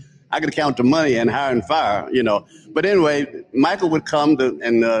cook. I could count the money and hire and fire, you know. But anyway, Michael would come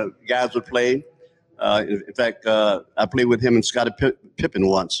and guys would play. In fact, I played with him and Scottie Pippen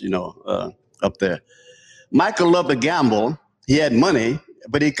once, you know, up there. Michael loved to gamble. He had money,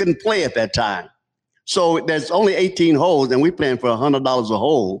 but he couldn't play at that time. So there's only 18 holes, and we're playing for $100 a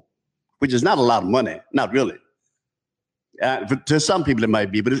hole, which is not a lot of money. Not really. To some people it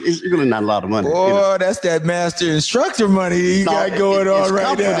might be, but it's really not a lot of money. Oh, you know? That's that master instructor money you got going on right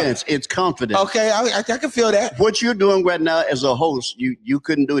confidence. now. It's confidence. Okay, I can feel that. What you're doing right now as a host, you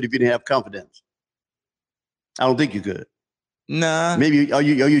couldn't do it if you didn't have confidence. I don't think you could. Nah. Maybe are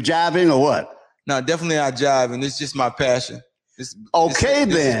you jiving or what? No, definitely not jiving. It's just my passion. This is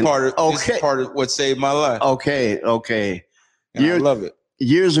part of what saved my life. Okay. I love it.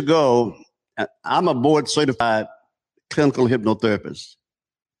 Years ago, I'm a board certified clinical hypnotherapist.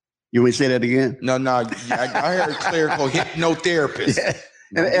 You want me to say that again? No. I heard clerical hypnotherapist. Yeah.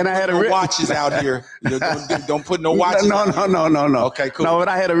 And I had watches out here. Don't put no watches. No. Okay, cool. No, but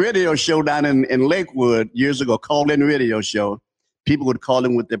I had a radio show down in Lakewood years ago, call-in radio show. People would call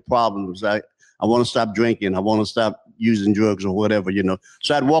in with their problems. I want to stop drinking. I want to stop using drugs or whatever, you know.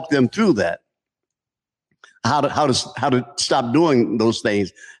 So I'd walk them through that. How to stop doing those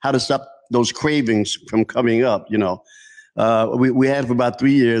things. How to stop those cravings from coming up, you know. We had for about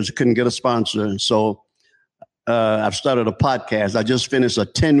 3 years, couldn't get a sponsor. So I've started a podcast. I just finished a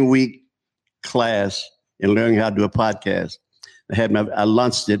 10-week class in learning how to do a podcast. I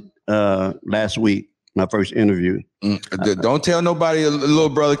launched it last week, my first interview. Don't tell nobody a little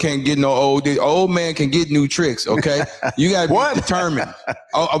brother can't get no old. The old man can get new tricks, okay? You got to be determined.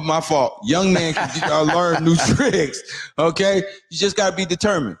 Oh, my fault. Young man can learn new tricks, okay? You just got to be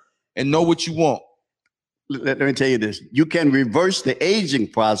determined and know what you want. Let me tell you this. You can reverse the aging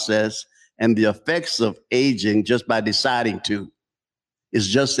process and the effects of aging just by deciding to. It's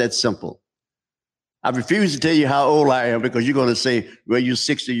just that simple. I refuse to tell you how old I am because you're going to say, well, you're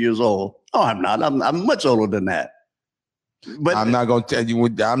 60 years old. Oh, I'm not. I'm much older than that. But I'm not going to tell you.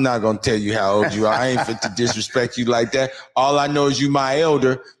 I'm not going to tell you how old you are. I ain't fit to disrespect you like that. All I know is you my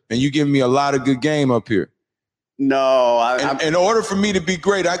elder, and you give me a lot of good game up here. No. In order for me to be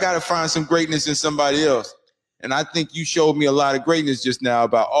great, I got to find some greatness in somebody else. And I think you showed me a lot of greatness just now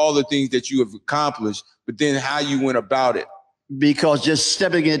about all the things that you have accomplished, but then how you went about it. Because just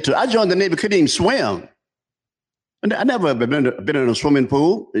stepping into, I joined the Navy, couldn't even swim. I never been in a swimming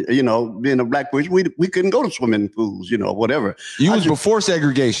pool, you know, being a black person, we couldn't go to swimming pools, you know, whatever. You was before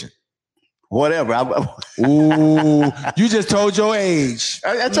segregation. Whatever. Ooh, you just told your age.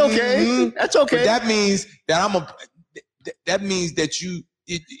 That's okay. Mm-hmm. That's okay. But that means that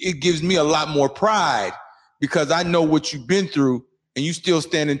it gives me a lot more pride because I know what you've been through and you still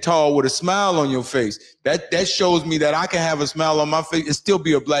standing tall with a smile on your face. That shows me that I can have a smile on my face and still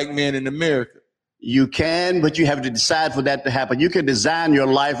be a black man in America. You can, but you have to decide for that to happen. You can design your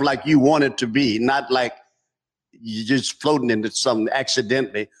life like you want it to be, not like you're just floating into something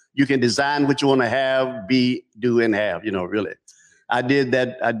accidentally. You can design what you want to have, be, do, and have, you know, really. I did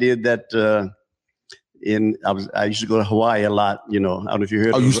that I used to go to Hawaii a lot. You know, I don't know if you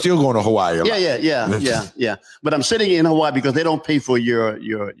heard. Oh, you still going to Hawaii a lot? Yeah. But I'm sitting in Hawaii because they don't pay for your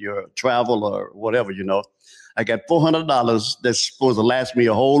travel or whatever. You know, I got $400 that's supposed to last me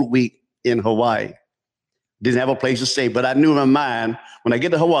a whole week in Hawaii. Didn't have a place to stay, but I knew in my mind when I get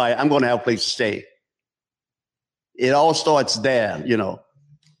to Hawaii, I'm going to have a place to stay. It all starts there, you know.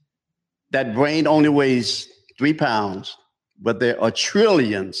 That brain only weighs 3 pounds, but there are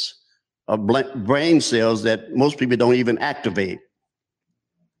trillions of brain cells that most people don't even activate.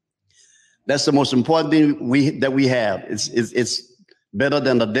 That's the most important thing that we have. It's better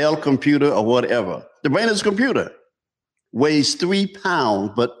than a Dell computer or whatever. The brain is a computer. Weighs 3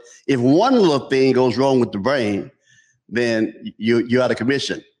 pounds, but if one little thing goes wrong with the brain, then you're out of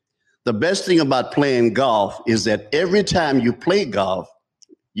commission. The best thing about playing golf is that every time you play golf,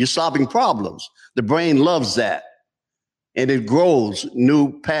 you're solving problems. The brain loves that. And it grows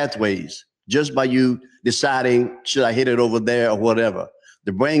new pathways just by you deciding, should I hit it over there or whatever?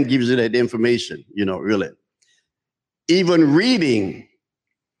 The brain gives you that information, you know, really. Even reading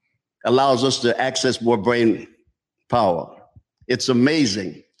allows us to access more brain power. It's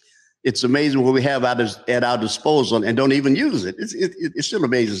amazing. It's amazing what we have at our disposal and don't even use it. It still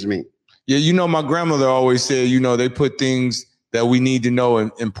amazes me. Yeah, you know, my grandmother always said, you know, they put things that we need to know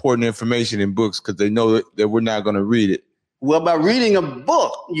and important information in books because they know that we're not going to read it. Well, by reading a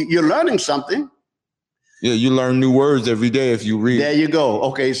book, you're learning something. Yeah, you learn new words every day if you read. There you go.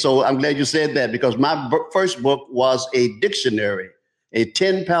 Okay, so I'm glad you said that because my first book was a dictionary, a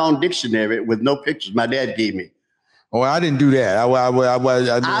 10-pound dictionary with no pictures my dad gave me. Oh, I didn't do that.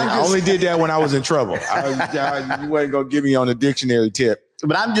 I only did that when I was in trouble. You wasn't gonna give me on the dictionary tip.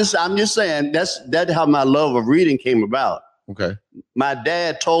 But I'm just saying that's how my love of reading came about. Okay. My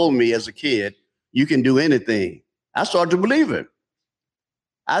dad told me as a kid, you can do anything. I started to believe it.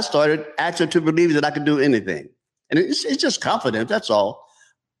 I started actually to believe that I could do anything, and it's just confidence. That's all.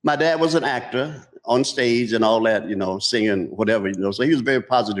 My dad was an actor on stage and all that, you know, singing whatever, you know. So he was a very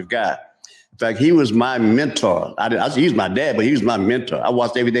positive guy. In fact, he was my mentor. He's my dad, but he was my mentor. I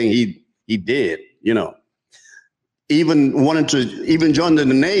watched everything he did, you know. Even joined the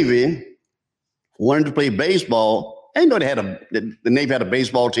Navy, wanted to play baseball. I didn't know the Navy had a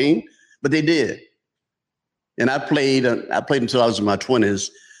baseball team, but they did. And I played until I was in my 20s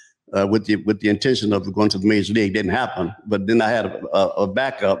with the intention of going to the major league. It didn't happen, but then I had a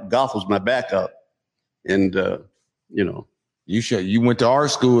backup. Golf was my backup, and you know. You went to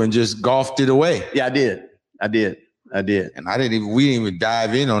art school and just golfed it away. Yeah, I did. And we didn't even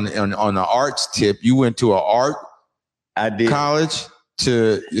dive in on the arts tip. You went to an art college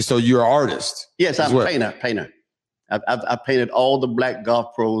so you're an artist. Yes, I'm a painter. I painted all the black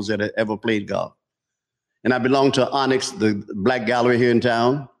golf pros that had ever played golf. And I belong to Onyx, the black gallery here in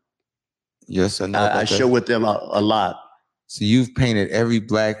town. Yes, I know. I show with them a lot. So you've painted every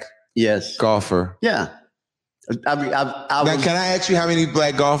black golfer. Yeah. Can I ask you how many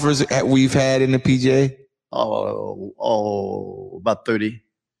black golfers we've had in the PGA? Oh, about 30.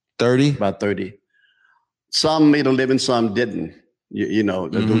 30? About 30. Some made a living, some didn't. You know,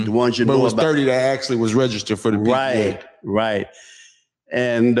 the ones you know about. But it was 30 that actually was registered for the PGA. Right.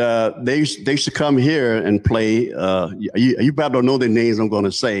 And they used to come here and play. You probably don't know the names I'm going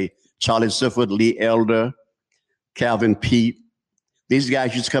to say. Charlie Sifford, Lee Elder, Calvin Pete. These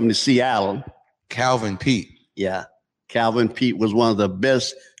guys used to come to Seattle. Calvin Pete. Yeah. Calvin Pete was one of the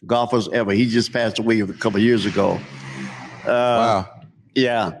best golfers ever. He just passed away a couple of years ago. Wow.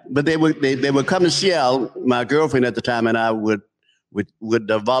 Yeah. But they would come to Seattle. My girlfriend at the time and I would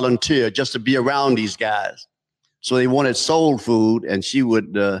volunteer just to be around these guys. So they wanted soul food, and she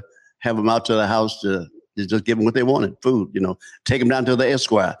would have them out to the house to just give them what they wanted, food, you know, take them down to the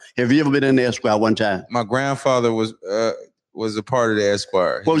Esquire. Have you ever been in the Esquire one time? My grandfather was a part of the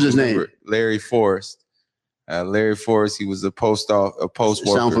Esquire. What was his name? Larry Forrest. Larry Forrest, he was a post worker.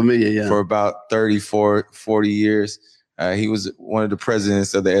 Sound familiar, yeah. For about 40 years. He was one of the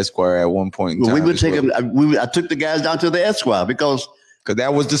presidents of the Esquire at one point in time. We would take him. I took the guys down to the Esquire because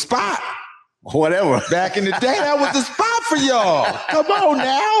that was the spot. Whatever. Back in the day, that was the spot for y'all. Come on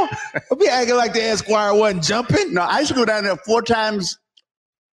now. Don't be acting like the Esquire wasn't jumping. No, I used to go down there 4 times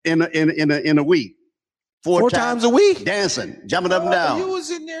in a week. Four times a week? Dancing, jumping up and down. You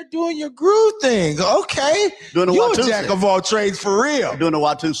was in there doing your groove thing. Okay. Doing the Watusi. You a jack of all trades for real. Doing the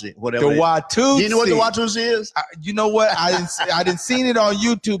Watusi, whatever. The Watusi. Do you know what the Watusi is? You know what? I didn't seen it on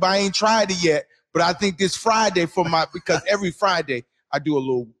YouTube. I ain't tried it yet. But I think this Friday because every Friday I do a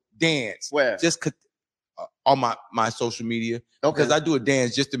little dance. Where? Just on my social media Okay. because I do a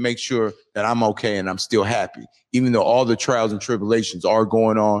dance just to make sure that I'm okay and I'm still happy, even though all the trials and tribulations are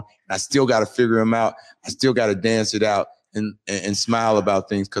going on. And I still got to figure them out. I still got to dance it out and smile about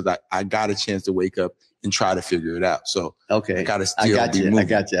things because I got a chance to wake up and try to figure it out. So Okay. I got to still be moving. I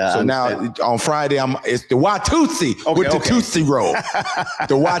got you. So now on Friday, it's the Watusi with the Tootsie Roll.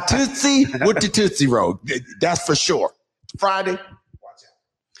 The Watusi with the Tootsie Roll. That's for sure. Friday.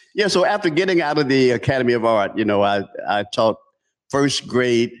 Yeah, so after getting out of the Academy of Art, you know, I taught first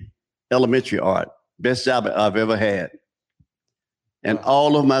grade elementary art. Best job I've ever had. And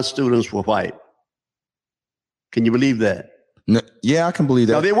all of my students were white. Can you believe that? No, yeah, I can believe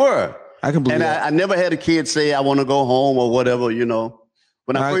that. No, they were. I can believe and that. I never had a kid say, I want to go home or whatever, you know.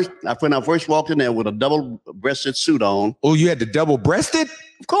 When I first walked in there with a double-breasted suit on. Oh, you had the double-breasted?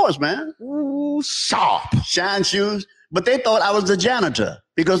 Of course, man. Ooh, sharp. Shine shoes. But they thought I was the janitor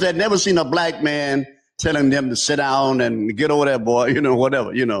because they'd never seen a black man telling them to sit down and get over there, boy, you know,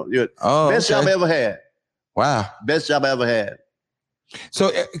 whatever, you know. Best job I ever had. Wow. Best job I ever had.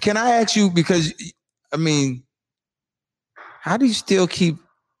 So can I ask you, because, I mean, how do you still keep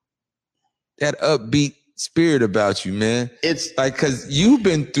that upbeat spirit about you, man? It's like, because you've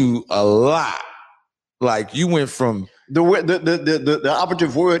been through a lot. Like, you went from... The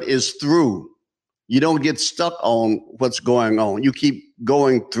operative word is through. You don't get stuck on what's going on. You keep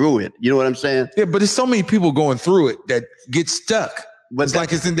going through it. You know what I'm saying? Yeah, but there's so many people going through it that get stuck. But it's like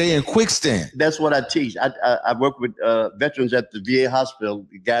they in quicksand. That's what I teach. I work with veterans at the VA hospital.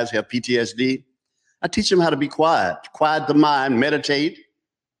 The guys have PTSD. I teach them how to be quiet the mind, meditate.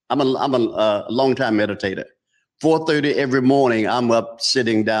 I'm a long time meditator. 4:30 every morning, I'm up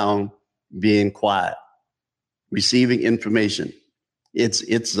sitting down, being quiet, receiving information. It's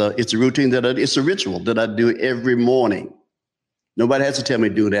a routine it's a ritual that I do every morning. Nobody has to tell me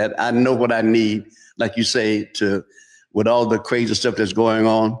to do that. I know what I need, like you say, with all the crazy stuff that's going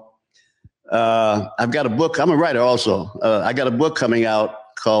on. I've got a book. I'm a writer also. I got a book coming out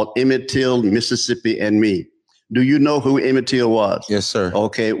called Emmett Till, Mississippi and Me. Do you know who Emmett Till was? Yes, sir.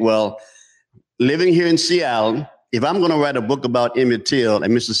 Okay, well, living here in Seattle, if I'm going to write a book about Emmett Till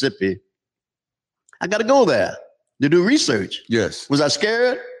and Mississippi, I got to go there to do research. Yes. Was I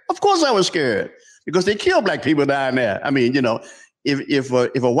scared? Of course I was scared because they kill black people down there. I mean, you know, if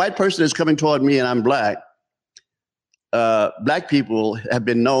a white person is coming toward me and I'm black, black people have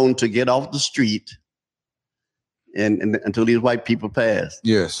been known to get off the street and until these white people pass.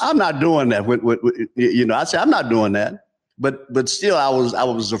 Yes. I'm not doing that. You know, I say I'm not doing that. But still, I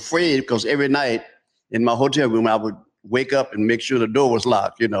was afraid because every night in my hotel room, I would wake up and make sure the door was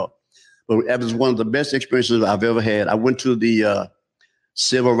locked, you know. But that was one of the best experiences I've ever had. I went to the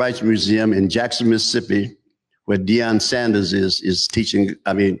Civil Rights Museum in Jackson, Mississippi, where Deion Sanders is teaching.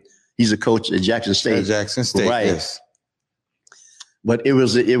 I mean, he's a coach at Jackson State. Jackson State, right. Yes. But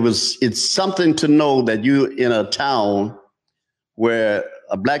it's something to know that you're in a town where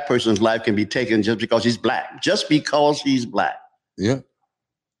a black person's life can be taken just because he's black. Just because he's black. Yeah.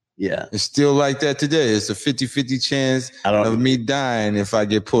 Yeah. It's still like that today. It's a 50-50 chance of me dying if I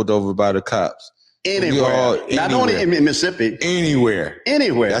get pulled over by the cops. Anywhere. Not only in Mississippi. Anywhere.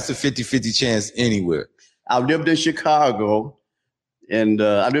 Anywhere. That's a 50-50 chance anywhere. I've lived in Chicago, and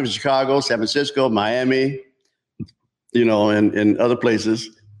I've lived in Chicago, San Francisco, Miami, you know, and other places.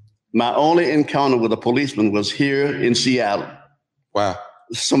 My only encounter with a policeman was here in Seattle. Wow.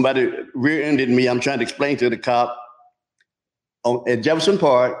 Somebody rear-ended me. I'm trying to explain to the cop at Jefferson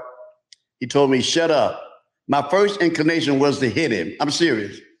Park. He told me, shut up. My first inclination was to hit him. I'm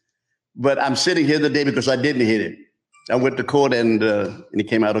serious. But I'm sitting here today because I didn't hit him. I went to court and he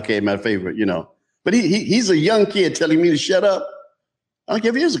came out okay in my favor, you know. But he's a young kid telling me to shut up. I don't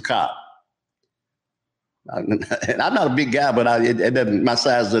care if he is a cop. And I'm not a big guy, but it doesn't. My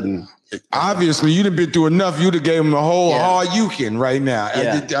size doesn't. Obviously, you'd have been through enough. You'd have gave him a whole all you can right now.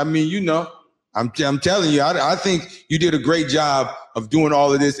 Yeah. I mean, you know, I'm telling you, I think you did a great job of doing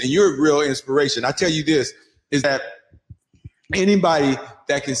all of this, and you're a real inspiration. I tell you this, is that anybody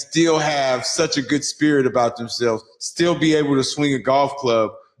that can still have such a good spirit about themselves, still be able to swing a golf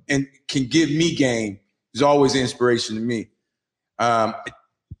club and can give me game is always an inspiration to me.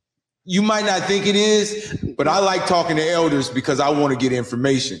 You might not think it is, but I like talking to elders because I want to get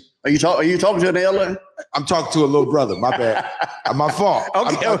information. Are you talking to an elder? I'm talking to a little brother. My bad. My fault.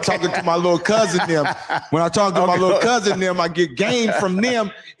 Okay, I'm talking to my little cousin them. When I talk to my little cousin them, I get game from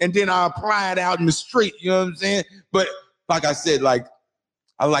them, and then I apply it out in the street. You know what I'm saying? But like I said, like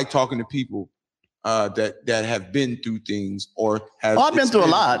I like talking to people that have been through things or have. I've been through a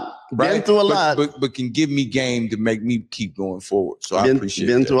lot. Right? Been through a lot. But can give me game to make me keep going forward. So I appreciate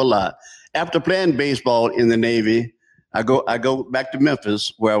been that. through a lot. After playing baseball in the Navy, I go back to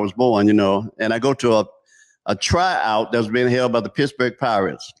Memphis, where I was born, and I go to a tryout that's being held by the Pittsburgh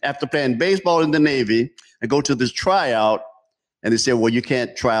Pirates. After playing baseball in the Navy, I go to this tryout, and they said, well, you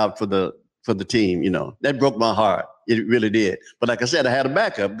can't try out for the team, That broke my heart. It really did. But like I said, I had a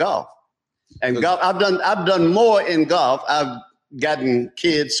backup, golf. And golf, I've done more in golf. I've gotten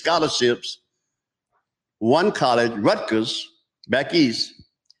kids scholarships. One college, Rutgers, back east.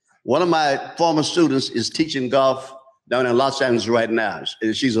 One of my former students is teaching golf down in Los Angeles right now.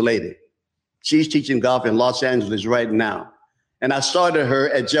 She's a lady. She's teaching golf in Los Angeles right now. And I started her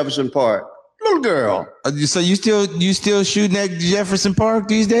at Jefferson Park. Little girl. So you still shooting at Jefferson Park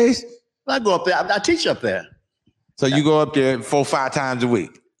these days? I go up there. I teach up there. So you go up there 4-5 times a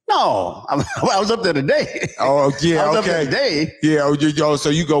week? No, I was up there today. Oh, yeah, I was okay. up there today. Yeah, so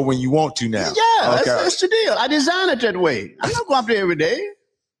you go when you want to now. Yeah, okay. That's the deal. I design it that way. I'm not going up there every day.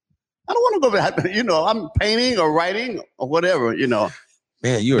 I don't want to go there. I'm painting or writing or whatever,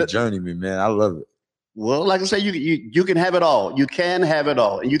 Man, you're a journeyman, man. I love it. Well, like I say, you can have it all. You can have it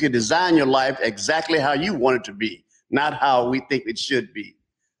all. And you can design your life exactly how you want it to be, not how we think it should be.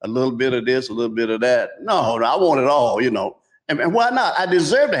 A little bit of this, a little bit of that. No, I want it all, And why not? I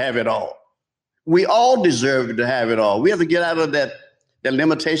deserve to have it all. We all deserve to have it all. We have to get out of that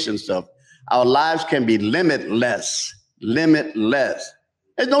limitation stuff. Our lives can be limitless. Limitless.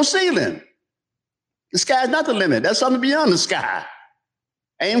 There's no ceiling. The sky is not the limit. There's something beyond the sky.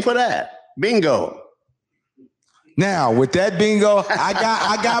 Aim for that. Bingo. Now, with that bingo, I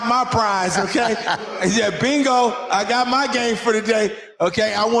got my prize, okay? Yeah, bingo, I got my game for the day,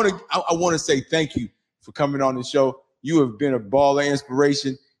 okay? I want to say thank you for coming on the show. You have been a ball of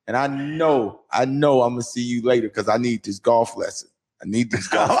inspiration, and I know I'm going to see you later because I need this golf lesson. I'm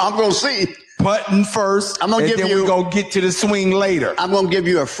going to see. Putting first, I'm gonna give you. We're going to get to the swing later. I'm going to give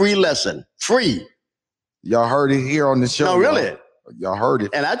you a free lesson. Free. Y'all heard it here on the show. No, really? Y'all heard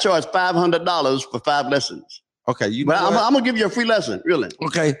it. And I charge $500 for 5 lessons. Okay. But I'm going to give you a free lesson, really.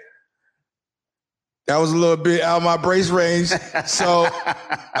 Okay. That was a little bit out of my brace range. So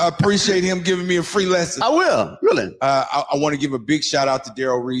I appreciate him giving me a free lesson. I will, really. I want to give a big shout out to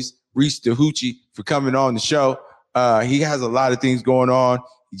Daryl Reese the Hoochie, for coming on the show. He has a lot of things going on.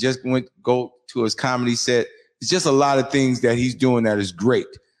 He just go to his comedy set. It's just a lot of things that he's doing that is great.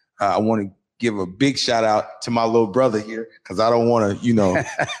 I want to give a big shout out to my little brother here because I don't want to,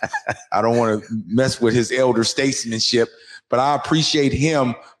 I don't want to mess with his elder statesmanship. But I appreciate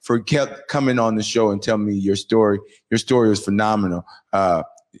him for coming on the show and telling me your story. Your story is phenomenal.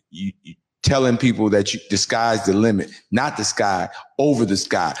 You telling people that the sky's the limit, not the sky, over the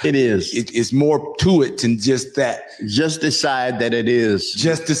sky. It is. It's more to it than just that. Just decide that it is.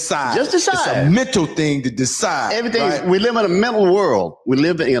 Just decide. Just decide. It's a mental thing to decide. Everything. Right? We live in a mental world. We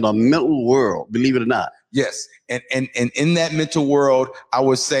live in a mental world, believe it or not. Yes. And in that mental world, I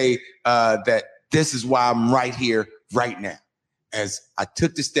would say that this is why I'm right here, right now. As I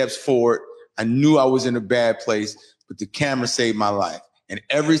took the steps forward, I knew I was in a bad place, but the camera saved my life. And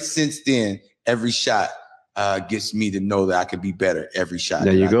ever since then, every shot gets me to know that I can be better every shot.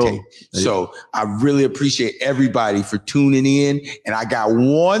 There you go. So I really appreciate everybody for tuning in. And I got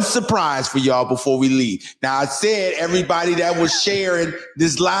one surprise for y'all before we leave. Now, I said everybody that was sharing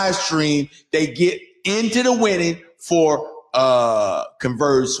this live stream, they get into the winning for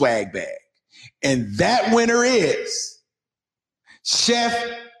Converge swag bag. And that winner is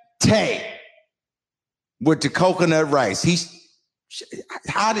Chef Tay with the coconut rice.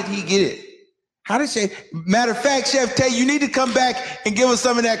 How did he get it? Matter of fact, Chef Tay, you need to come back and give us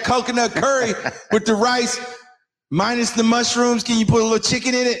some of that coconut curry with the rice, minus the mushrooms. Can you put a little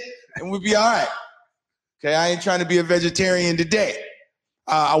chicken in it? And we'll be all right. Okay, I ain't trying to be a vegetarian today.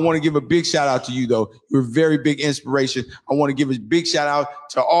 I want to give a big shout out to you, though. You're a very big inspiration. I want to give a big shout out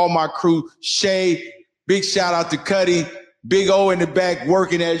to all my crew. Shay, big shout out to Cuddy. Big O in the back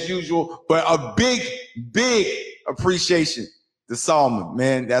working as usual. But a big, big appreciation to Salman,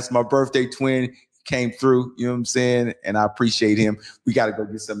 man. That's my birthday twin. He came through, you know what I'm saying? And I appreciate him. We got to go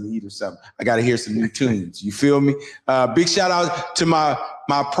get something to eat or something. I got to hear some new tunes. You feel me? Big shout out to my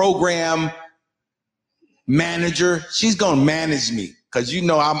program manager. She's going to manage me because you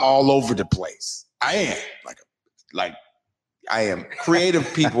know I'm all over the place. I am. Like I am.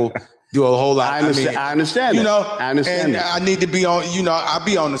 Creative people do a whole lot. I understand. You know, I understand. And I need to be on, I'll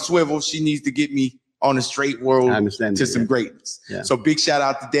be on the swivel. She needs to get me on the straight road to some greatness. Yeah. So big shout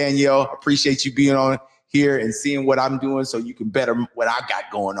out to Danielle. Appreciate you being on here and seeing what I'm doing so you can better what I got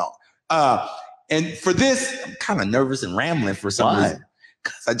going on. And for this, I'm kind of nervous and rambling for some reason.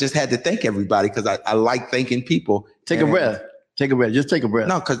 Because I just had to thank everybody because I like thanking people. Take a breath. Take a breath. Just take a breath.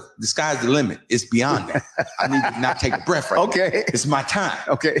 No, because the sky's the limit. It's beyond that. I need to not take a breath right now. Okay. It's my time.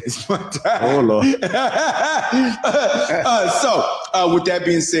 Okay. It's my time. Oh, Lord. So with that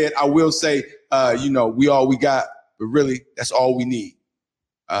being said, I will say, we all we got, but really, that's all we need.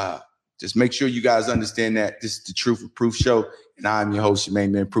 Just make sure you guys understand that this is the Truth with Proof show, and I'm your host, your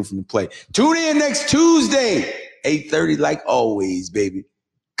main man, Proof in the Play. Tune in next Tuesday, 8:30, like always, baby.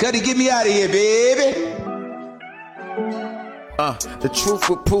 Cuddy, get me out of here, baby. The truth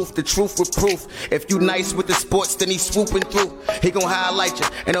with proof, the truth with proof. If you nice with the sports, then he swooping through. He gon' highlight you,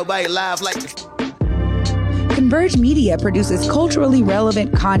 ain't nobody live like you. Converge Media produces culturally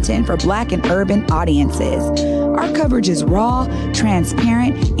relevant content for Black and urban audiences. Our coverage is raw,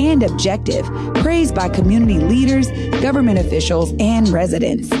 transparent, and objective, praised by community leaders, government officials, and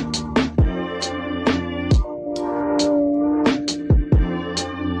residents.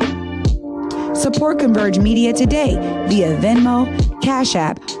 Support Converge Media today via Venmo, Cash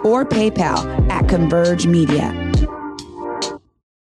App, or PayPal at Converge Media.